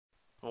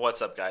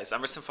What's up, guys?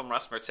 Emerson from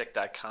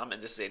RosmerTech.com,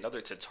 and this is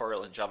another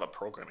tutorial in Java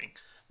programming.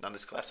 Now in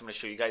this class I'm going to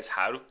show you guys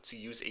how to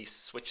use a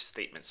switch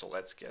statement. So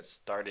let's get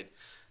started.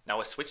 Now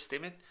a switch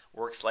statement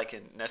works like a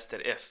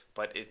nested if,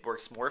 but it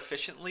works more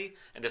efficiently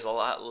and there's a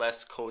lot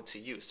less code to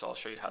use. So I'll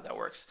show you how that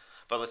works.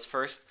 But let's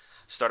first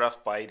start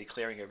off by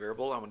declaring a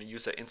variable. I'm going to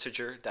use an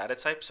integer data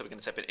type. So we're going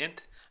to type an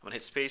int. I'm going to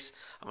hit space.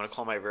 I'm going to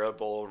call my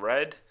variable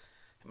red.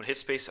 I'm going to hit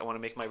space. I want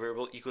to make my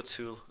variable equal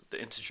to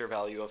the integer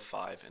value of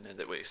 5 and then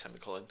that way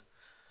semicolon.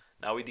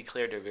 Now we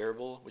declared a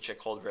variable which I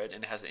called red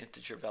and it has an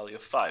integer value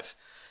of 5.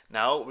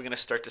 Now we're going to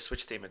start the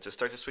switch statement. To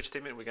start the switch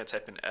statement, we're going to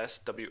type in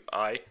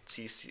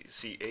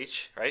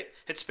switch, right?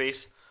 Hit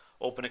space,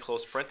 open and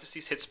close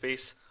parentheses, hit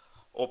space,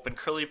 open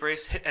curly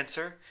brace, hit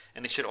enter,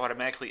 and it should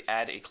automatically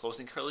add a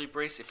closing curly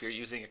brace if you're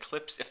using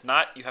Eclipse. If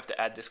not, you have to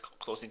add this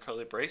closing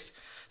curly brace.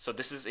 So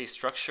this is a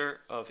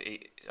structure of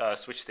a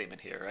switch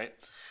statement here, right?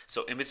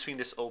 So in between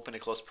this open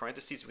and close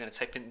parentheses, we're going to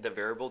type in the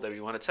variable that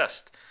we want to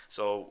test.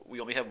 So we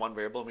only have one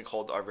variable and we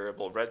called our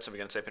variable red, so we're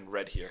going to type in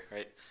red here,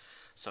 right?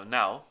 So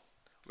now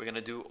we're going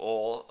to do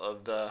all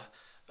of the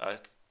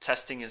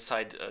testing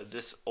inside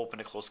this open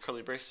and close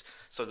curly brace.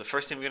 So the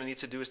first thing we're going to need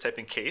to do is type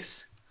in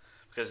case,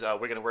 because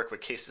we're going to work with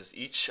cases.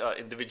 Each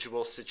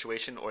individual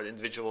situation or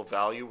individual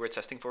value we're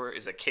testing for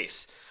is a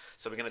case.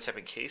 So we're going to type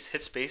in case,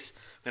 hit space,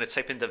 we're going to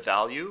type in the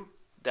value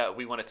that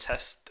we want to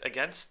test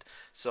against.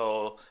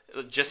 So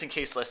just in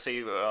case, let's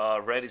say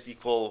red is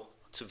equal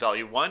to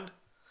value 1,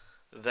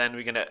 then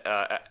we're going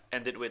to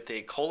end it with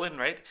a colon,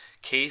 right?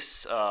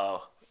 Case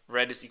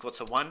red is equal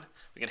to 1,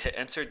 we're going to hit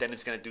enter, then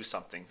it's going to do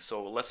something.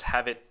 So let's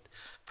have it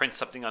print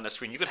something on the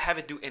screen. You could have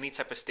it do any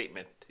type of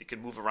statement. You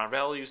can move around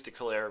values,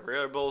 declare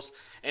variables,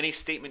 any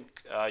statement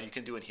you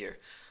can do in here.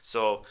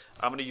 So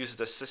I'm going to use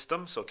the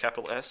system, so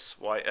capital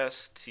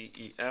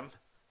SYSTEM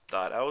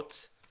dot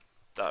out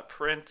dot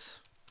print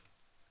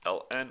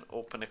ln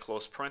open and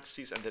close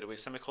parentheses, end it with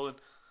a semicolon.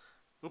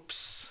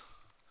 Oops.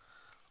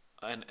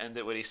 And end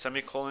it with a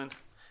semicolon.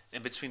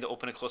 In between the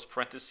open and close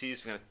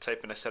parentheses, we're going to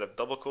type in a set of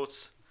double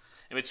quotes.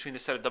 In between the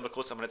set of double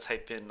quotes, I'm going to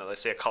type in,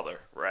 let's say, a color,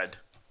 red.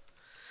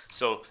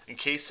 So in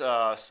case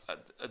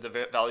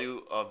the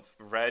value of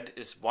red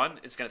is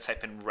 1, it's going to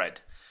type in red.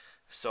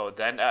 So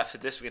then after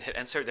this, we're going to hit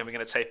enter. Then we're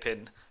going to type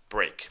in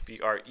break,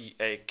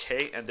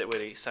 B-R-E-A-K, and then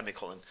with a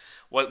semicolon.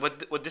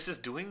 What this is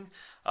doing,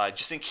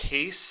 just in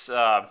case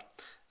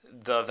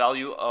the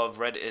value of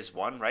red is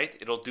 1, right?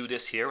 It'll do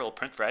this here. It'll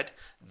print red.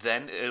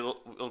 Then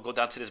it'll go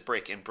down to this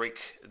break and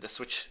break the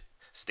switch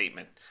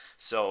statement.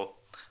 So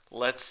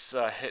let's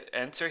hit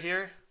enter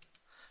here,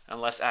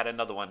 and let's add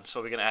another one.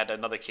 So we're going to add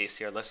another case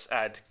here. Let's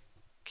add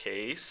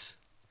case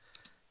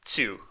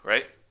 2,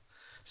 right?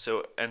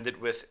 So end it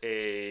with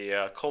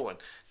a colon.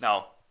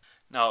 Now,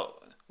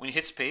 when you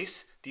hit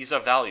space, these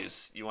are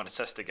values you want to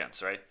test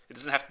against, right? It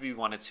doesn't have to be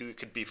 1 and 2. It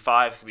could be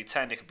 5. It could be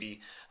 10.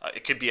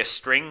 It could be a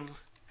string,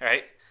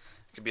 right?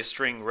 It could be a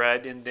string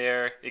red in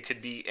there. It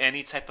could be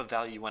any type of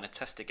value you want to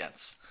test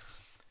against.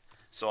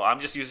 So I'm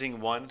just using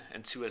 1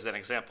 and 2 as an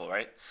example,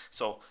 right?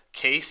 So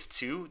case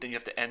 2, then you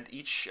have to end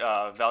each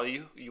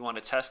value you want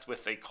to test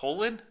with a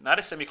colon, not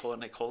a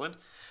semicolon, a colon.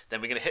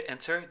 Then we're going to hit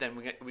enter.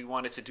 Then we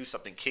want it to do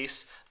something.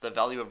 Case the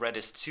value of red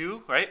is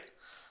 2, right?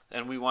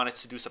 And we want it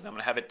to do something. I'm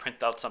going to have it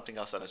print out something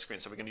else on the screen.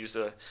 So we're going to use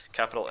the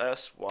capital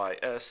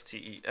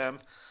SYSTEM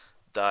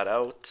dot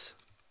out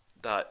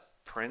dot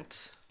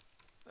print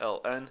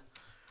ln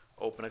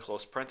open and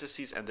close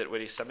parentheses, end it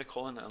with a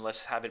semicolon, and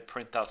let's have it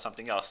print out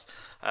something else.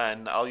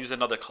 And I'll use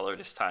another color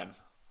this time.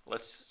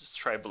 Let's just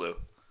try blue.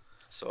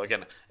 So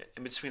again,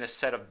 in between a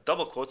set of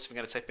double quotes, we're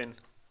going to type in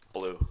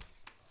blue.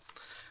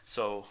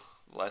 So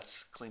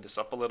let's clean this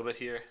up a little bit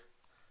here.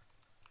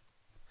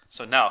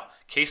 So now,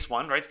 case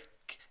 1, right?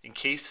 In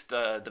case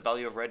the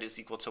value of red is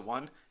equal to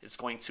 1, it's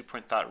going to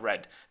print out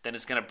red. Then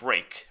it's going to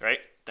break, right?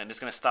 Then it's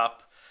going to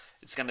stop.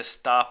 It's going to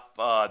stop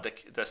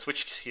the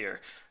switch here.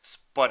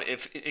 But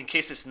if in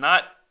case it's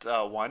not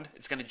 1,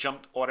 it's going to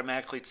jump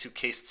automatically to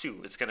case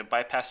 2. It's going to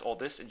bypass all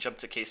this and jump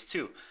to case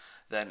 2.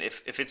 Then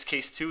if it's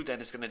case 2,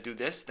 then it's going to do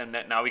this. Then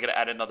now we got to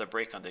add another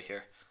break under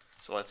here.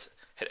 So let's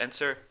hit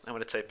enter. I'm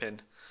going to type in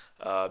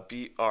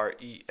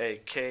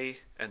B-R-E-A-K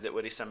and it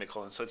with a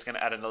semicolon. So it's going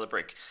to add another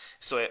break.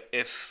 So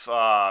if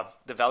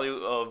the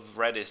value of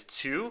red is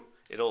 2,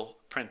 it'll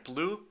print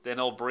blue. Then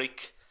it'll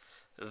break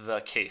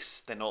the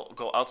case. Then it'll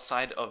go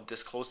outside of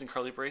this closing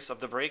curly brace of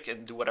the break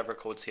and do whatever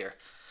code's here.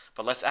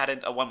 But let's add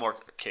in one more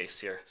case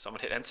here. So I'm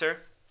going to hit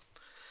enter.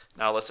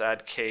 Now let's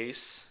add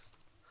case,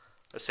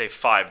 let's say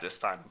 5 this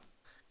time,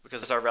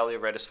 because our value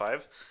of red is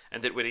 5.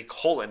 And then with a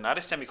colon, not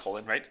a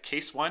semicolon, right?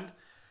 Case 1,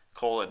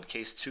 colon,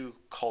 case 2,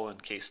 colon,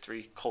 case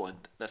 3, colon.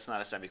 That's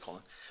not a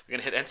semicolon. We're going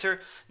to hit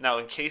enter. Now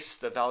in case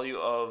the value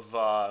of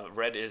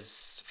red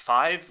is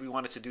 5, we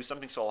want it to do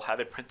something, so I'll have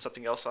it print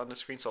something else on the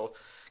screen. So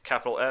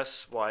capital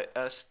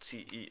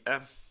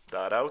SYSTEM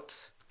dot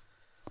out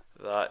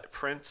dot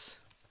print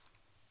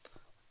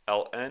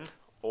ln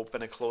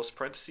open and close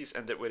parentheses,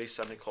 end it with a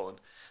semicolon.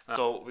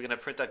 So we're going to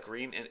print that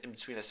green in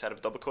between a set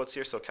of double quotes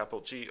here, so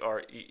capital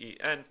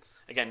GREEN.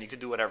 Again, you can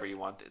do whatever you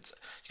want.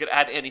 You could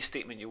add any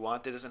statement you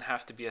want. It doesn't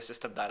have to be a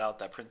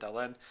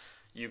system.out.println.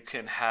 You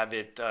can have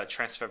it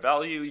transfer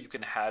value. You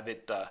can have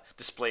it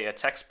display a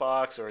text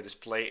box or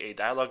display a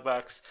dialog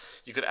box.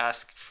 You could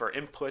ask for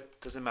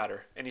input. Doesn't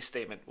matter. Any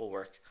statement will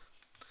work.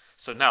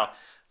 So now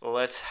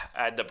let's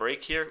add the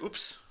break here.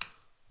 Oops.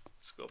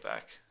 Let's go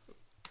back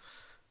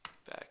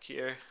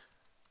here.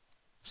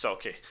 So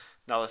okay,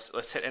 now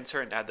let's hit enter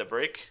and add the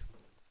break.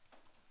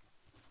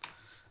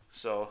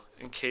 So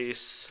in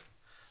case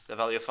the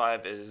value of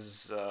 5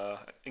 is,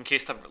 in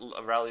case the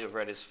value of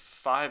red is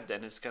 5,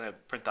 then it's going to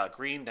print out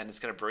green, then it's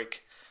going to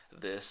break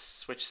this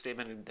switch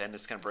statement, and then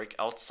it's going to break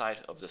outside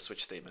of the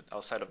switch statement,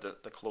 outside of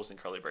the closing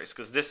curly brace,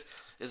 because this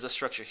is the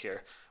structure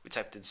here. We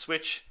typed in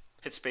switch,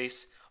 hit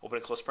space, open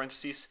and close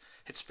parentheses,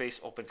 hit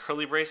space, open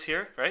curly brace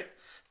here, right?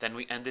 Then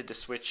we ended the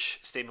switch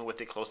statement with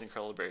a closing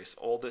curly brace.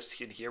 All this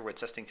in here we're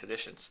testing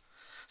conditions.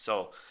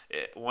 So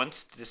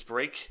once this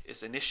break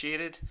is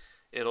initiated,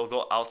 it'll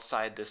go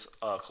outside this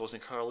closing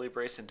curly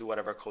brace and do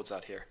whatever code's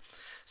out here.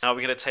 So now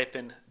we're going to type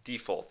in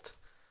default.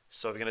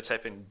 So we're going to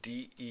type in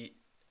DEFAULT,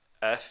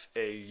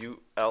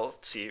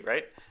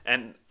 right?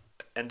 And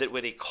end it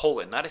with a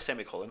colon, not a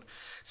semicolon.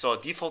 So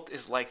default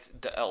is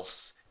like the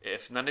else.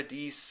 If none of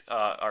these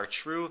are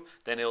true,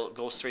 then it'll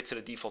go straight to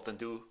the default and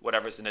do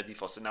whatever's in the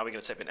default. So now we're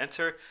going to type in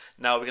enter.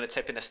 Now we're going to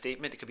type in a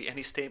statement. It could be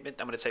any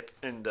statement. I'm going to type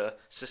in the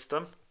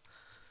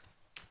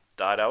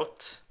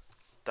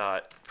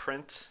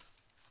system.out.print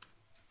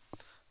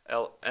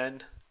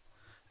ln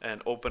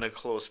and open and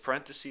close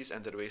parentheses,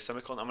 ended with a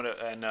semicolon. I'm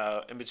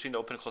gonna in between the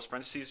open and close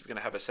parentheses, we're gonna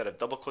have a set of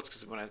double quotes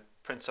because we're gonna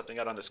print something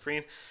out on the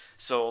screen.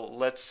 So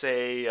let's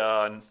say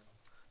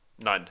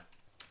none.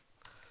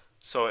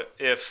 So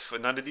if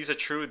none of these are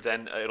true,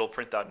 then it'll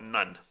print out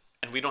none.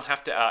 And we don't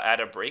have to add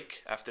a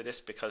break after this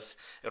because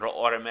it'll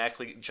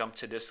automatically jump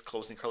to this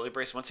closing curly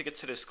brace. Once it gets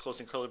to this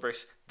closing curly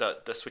brace,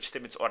 the switch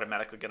statement's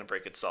automatically gonna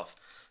break itself.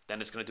 Then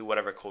it's gonna do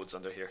whatever code's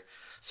under here.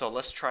 So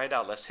let's try it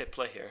out. Let's hit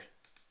play here.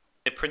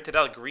 It printed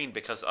out green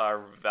because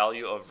our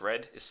value of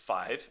red is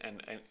 5,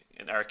 and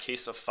in our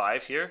case of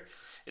 5 here,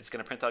 it's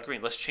going to print out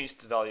green. Let's change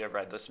the value of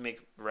red. Let's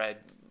make red,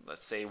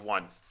 let's say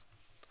 1.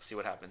 Let's see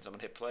what happens. I'm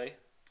going to hit play.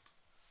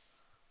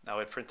 Now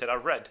it printed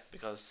out red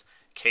because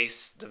in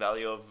case the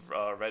value of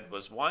red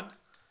was 1,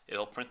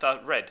 it'll print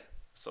out red.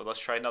 So let's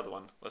try another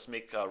one. Let's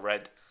make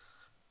red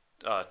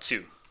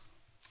 2.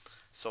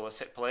 So let's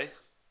hit play.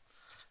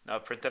 Now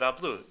it printed out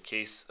blue. In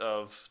case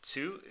of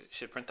 2, it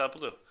should print out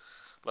blue.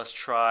 Let's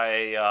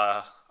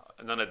try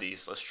none of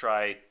these. Let's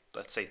try,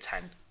 let's say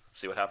 10.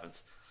 See what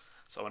happens.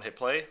 So I'm going to hit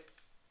play,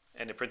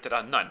 and it printed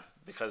out none.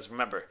 Because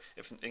remember,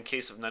 if in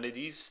case of none of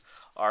these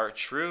are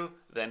true,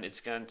 then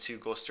it's going to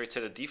go straight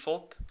to the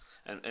default,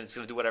 and it's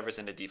going to do whatever's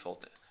in the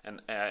default.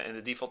 And in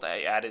the default,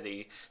 I added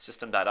a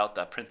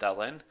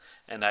system.out.println,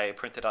 and I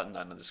printed out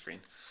none on the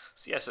screen.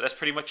 So yeah, so that's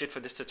pretty much it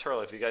for this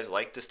tutorial. If you guys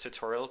like this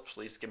tutorial,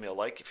 please give me a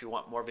like. If you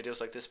want more videos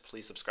like this,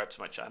 please subscribe to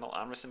my channel.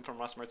 I'm Rasim from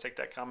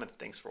RosmerTech.com, and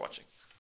thanks for watching.